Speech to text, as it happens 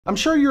I'm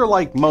sure you're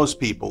like most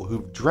people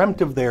who've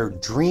dreamt of their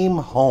dream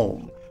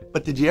home,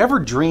 but did you ever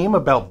dream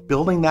about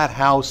building that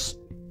house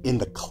in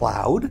the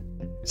cloud?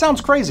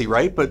 Sounds crazy,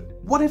 right? But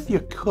what if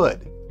you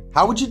could?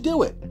 How would you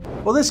do it?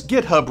 Well, this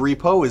GitHub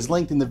repo is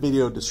linked in the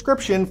video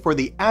description for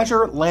the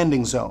Azure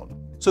landing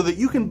zone, so that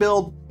you can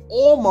build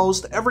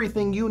almost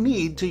everything you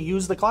need to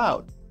use the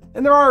cloud.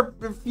 And there are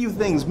a few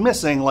things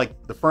missing,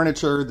 like the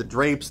furniture, the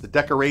drapes, the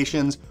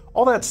decorations,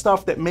 all that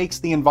stuff that makes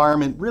the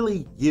environment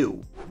really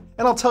you.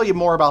 And I'll tell you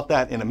more about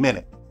that in a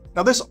minute.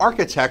 Now, this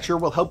architecture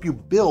will help you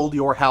build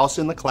your house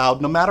in the cloud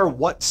no matter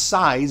what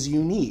size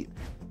you need.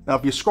 Now,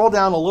 if you scroll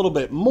down a little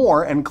bit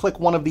more and click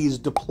one of these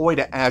Deploy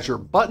to Azure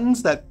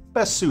buttons that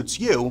best suits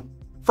you,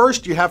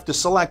 first you have to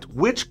select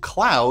which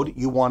cloud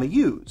you want to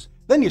use.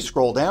 Then you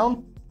scroll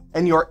down,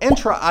 and your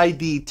Entra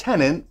ID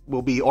tenant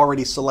will be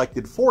already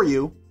selected for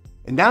you.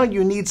 And now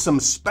you need some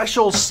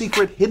special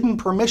secret hidden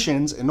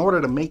permissions in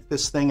order to make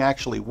this thing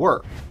actually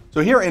work. So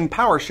here in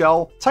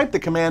PowerShell, type the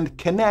command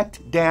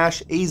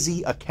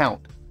connect-az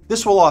account.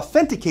 This will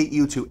authenticate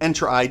you to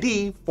Entra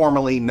ID,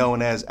 formerly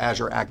known as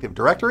Azure Active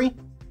Directory.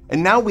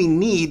 And now we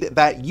need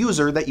that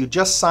user that you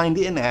just signed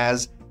in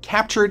as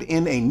captured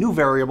in a new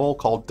variable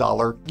called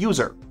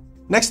 $user.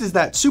 Next is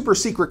that super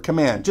secret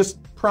command.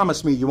 Just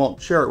promise me you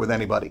won't share it with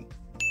anybody.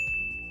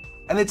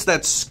 And it's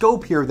that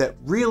scope here that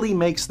really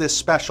makes this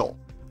special.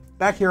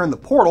 Back here in the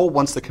portal,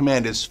 once the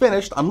command is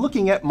finished, I'm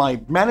looking at my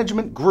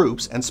management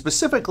groups and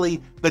specifically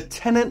the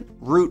tenant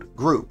root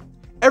group.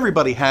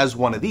 Everybody has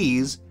one of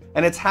these,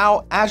 and it's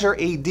how Azure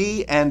AD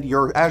and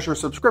your Azure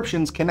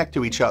subscriptions connect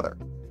to each other.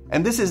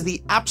 And this is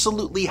the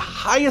absolutely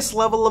highest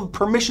level of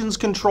permissions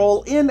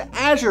control in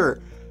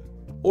Azure.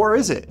 Or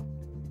is it?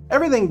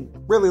 Everything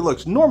really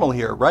looks normal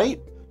here,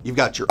 right? You've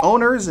got your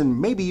owners,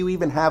 and maybe you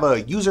even have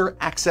a user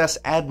access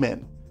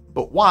admin.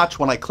 But watch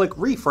when I click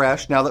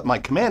refresh now that my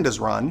command is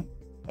run,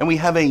 and we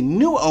have a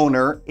new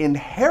owner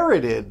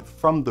inherited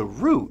from the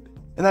root.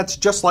 And that's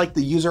just like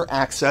the user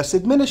access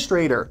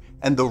administrator.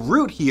 And the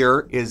root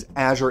here is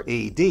Azure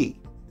AD.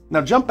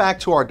 Now jump back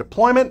to our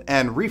deployment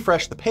and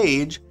refresh the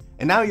page,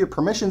 and now your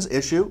permissions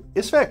issue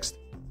is fixed.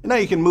 And now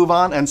you can move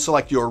on and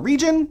select your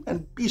region,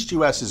 and East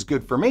US is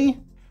good for me.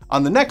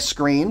 On the next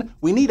screen,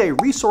 we need a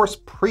resource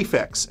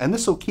prefix, and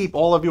this will keep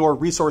all of your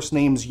resource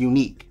names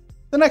unique.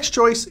 The next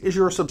choice is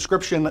your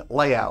subscription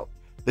layout.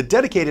 The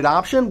dedicated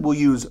option will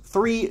use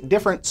 3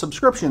 different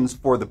subscriptions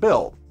for the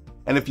build.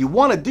 And if you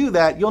want to do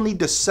that, you'll need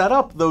to set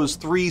up those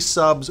 3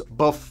 subs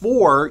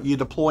before you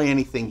deploy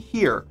anything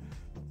here.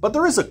 But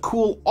there is a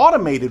cool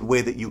automated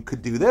way that you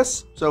could do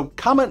this. So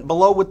comment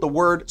below with the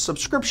word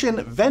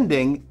subscription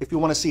vending if you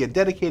want to see a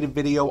dedicated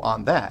video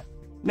on that.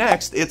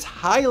 Next, it's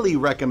highly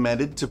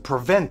recommended to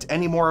prevent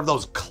any more of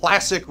those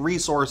classic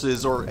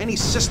resources or any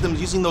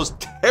systems using those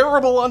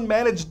terrible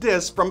unmanaged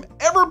disks from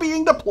ever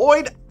being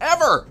deployed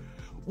ever.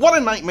 What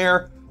a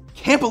nightmare.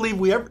 Can't believe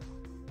we ever...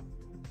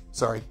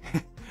 Sorry.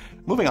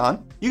 Moving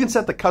on, you can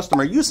set the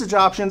customer usage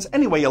options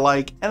any way you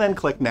like and then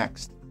click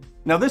next.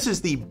 Now this is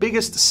the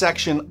biggest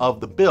section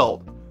of the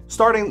build,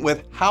 starting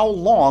with how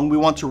long we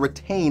want to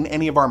retain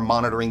any of our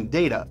monitoring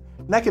data.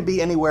 And that could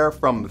be anywhere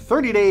from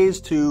 30 days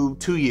to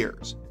 2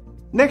 years.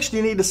 Next,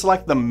 you need to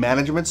select the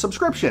management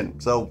subscription.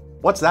 So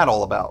what's that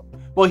all about?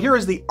 Well, here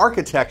is the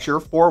architecture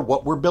for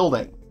what we're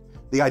building.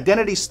 The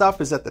identity stuff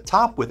is at the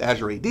top with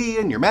Azure AD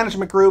and your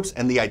management groups,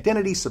 and the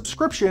identity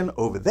subscription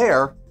over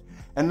there,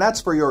 and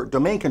that's for your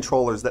domain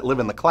controllers that live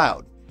in the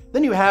cloud.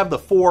 Then you have the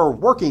 4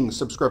 working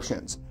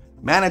subscriptions.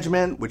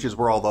 Management, which is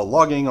where all the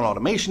logging and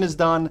automation is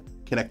done.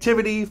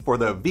 Connectivity for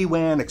the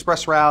vWAN,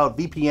 ExpressRoute,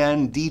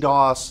 VPN,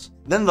 DDoS.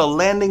 Then the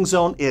landing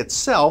zone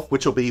itself,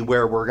 which will be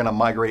where we're going to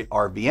migrate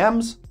our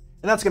VMs.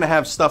 And that's going to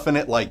have stuff in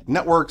it like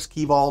networks,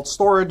 key vault,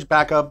 storage,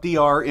 backup,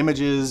 DR,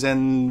 images,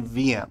 and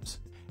VMs.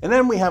 And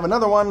then we have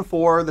another one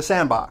for the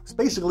Sandbox,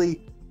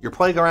 basically your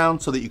playground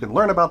so that you can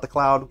learn about the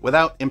cloud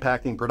without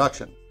impacting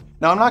production.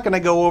 Now, I'm not going to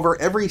go over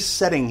every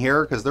setting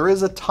here because there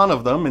is a ton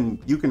of them and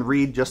you can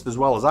read just as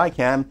well as I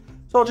can,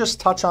 so I'll just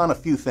touch on a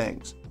few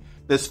things.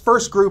 This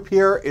first group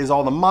here is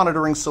all the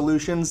monitoring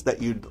solutions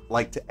that you'd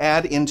like to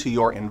add into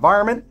your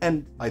environment,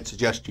 and I'd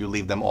suggest you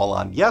leave them all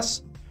on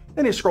yes.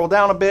 Then you scroll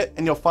down a bit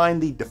and you'll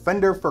find the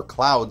Defender for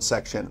Cloud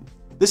section.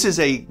 This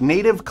is a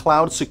native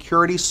cloud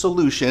security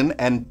solution,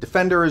 and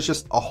Defender is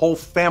just a whole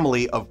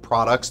family of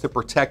products to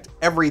protect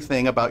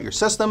everything about your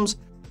systems,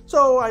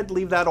 so I'd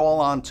leave that all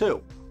on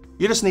too.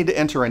 You just need to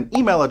enter an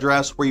email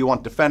address where you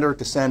want Defender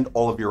to send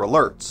all of your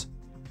alerts.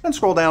 Then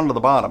scroll down to the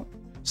bottom.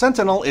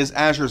 Sentinel is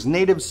Azure's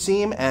native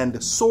SIEM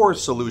and SOAR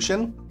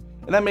solution,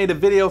 and I made a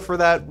video for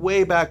that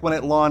way back when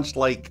it launched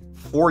like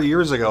 4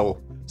 years ago.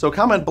 So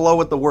comment below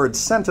with the word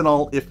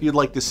Sentinel if you'd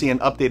like to see an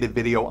updated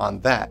video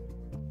on that.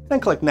 Then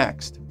click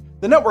Next.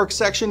 The network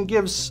section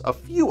gives a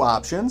few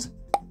options.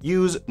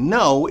 Use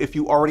No if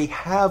you already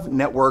have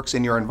networks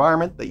in your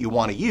environment that you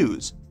want to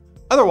use.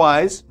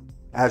 Otherwise,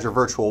 Azure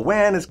Virtual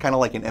WAN is kind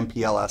of like an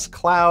MPLS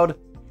cloud,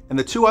 and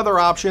the 2 other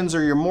options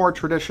are your more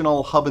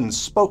traditional hub and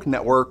spoke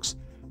networks.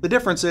 The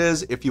difference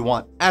is if you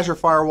want Azure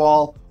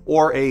Firewall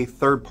or a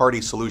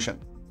third-party solution.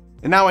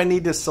 And now I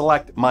need to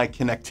select my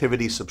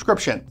connectivity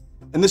subscription.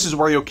 And this is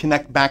where you'll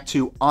connect back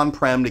to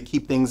on-prem to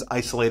keep things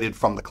isolated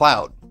from the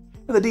cloud.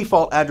 And the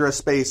default address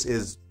space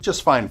is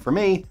just fine for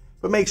me,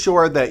 but make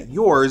sure that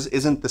yours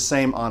isn't the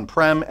same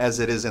on-prem as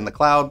it is in the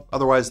cloud,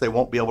 otherwise they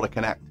won't be able to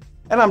connect.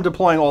 And I'm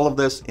deploying all of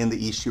this in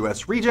the East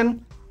US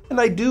region, and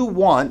I do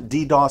want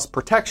DDoS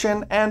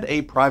protection and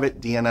a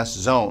private DNS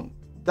zone.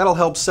 That'll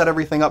help set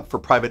everything up for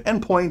private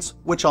endpoints,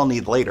 which I'll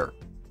need later.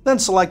 Then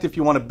select if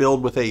you want to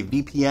build with a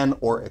VPN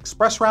or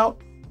express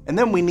route, and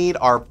then we need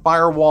our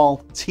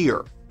firewall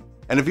tier.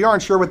 And if you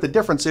aren't sure what the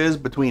difference is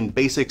between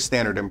basic,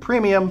 standard, and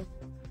premium,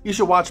 you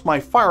should watch my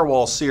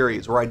firewall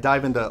series where I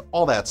dive into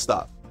all that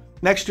stuff.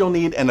 Next, you'll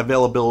need an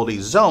availability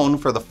zone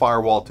for the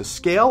firewall to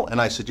scale,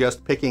 and I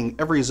suggest picking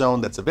every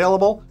zone that's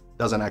available,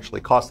 doesn't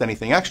actually cost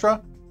anything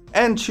extra,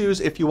 and choose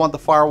if you want the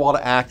firewall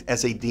to act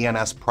as a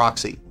DNS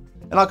proxy.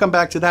 And I'll come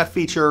back to that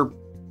feature a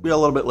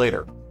little bit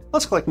later.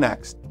 Let's click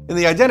Next. In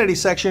the Identity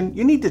section,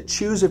 you need to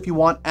choose if you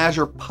want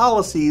Azure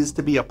policies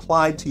to be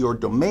applied to your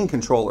domain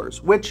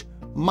controllers, which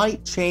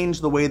might change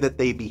the way that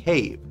they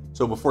behave.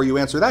 So before you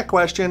answer that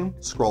question,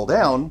 scroll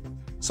down,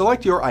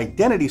 select your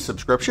Identity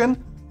subscription,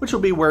 which will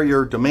be where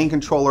your domain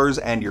controllers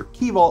and your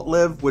Key Vault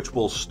live, which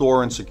will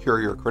store and secure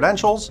your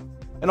credentials.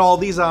 And all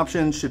these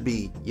options should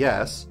be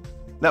yes.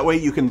 That way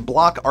you can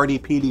block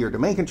RDP to your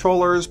domain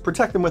controllers,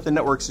 protect them with a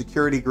network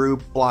security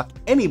group, block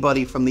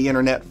anybody from the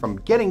internet from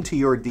getting to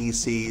your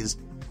DCs,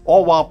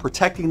 all while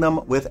protecting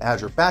them with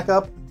Azure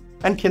Backup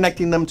and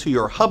connecting them to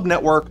your hub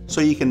network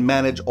so you can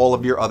manage all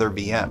of your other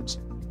VMs.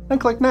 Then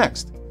click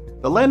Next.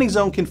 The landing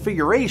zone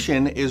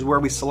configuration is where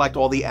we select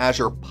all the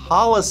Azure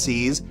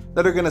policies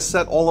that are going to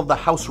set all of the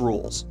house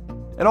rules.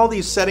 And all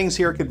these settings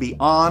here could be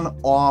on,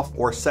 off,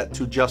 or set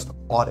to just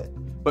audit.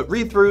 But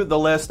read through the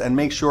list and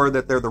make sure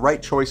that they're the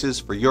right choices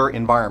for your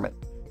environment.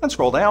 Then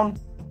scroll down.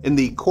 In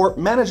the Corp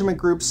Management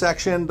Group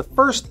section, the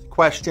first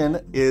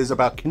question is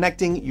about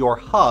connecting your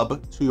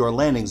hub to your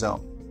landing zone,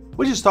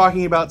 which is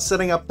talking about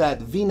setting up that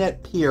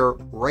VNet peer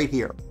right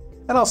here.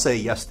 And I'll say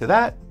yes to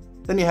that.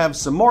 Then you have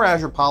some more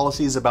Azure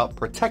policies about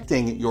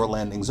protecting your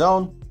landing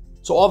zone.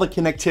 So all the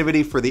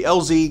connectivity for the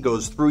LZ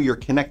goes through your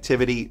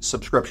connectivity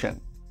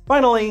subscription.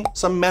 Finally,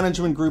 some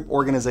management group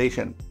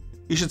organization.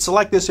 You should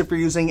select this if you're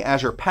using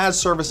Azure PaaS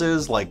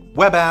services like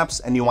web apps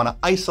and you want to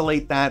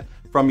isolate that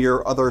from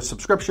your other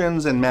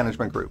subscriptions and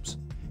management groups.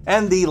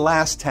 And the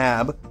last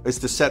tab is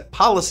to set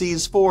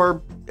policies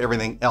for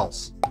everything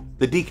else.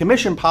 The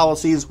decommission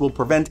policies will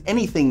prevent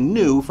anything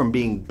new from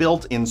being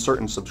built in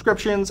certain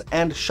subscriptions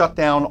and shut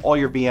down all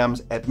your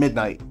VMs at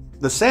midnight.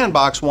 The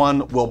Sandbox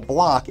one will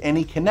block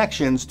any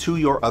connections to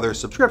your other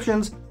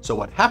subscriptions, so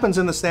what happens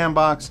in the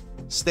Sandbox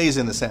stays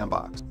in the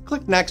Sandbox.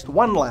 Click Next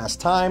one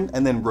last time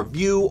and then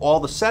review all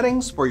the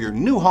settings for your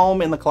new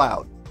home in the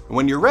cloud. And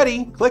when you're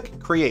ready, click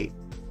Create.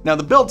 Now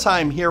the build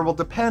time here will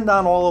depend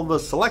on all of the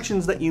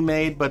selections that you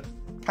made, but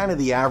kind of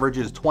the average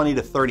is 20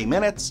 to 30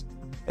 minutes.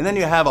 And then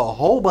you have a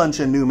whole bunch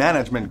of new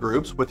management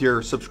groups with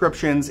your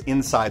subscriptions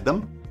inside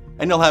them.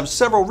 And you'll have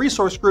several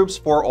resource groups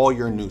for all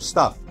your new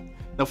stuff.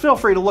 Now feel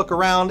free to look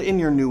around in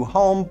your new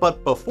home,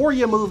 but before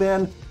you move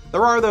in,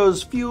 there are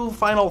those few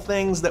final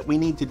things that we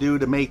need to do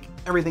to make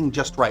everything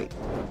just right.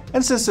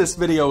 And since this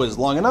video is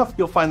long enough,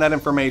 you'll find that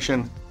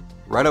information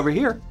right over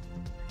here.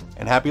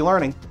 And happy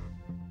learning.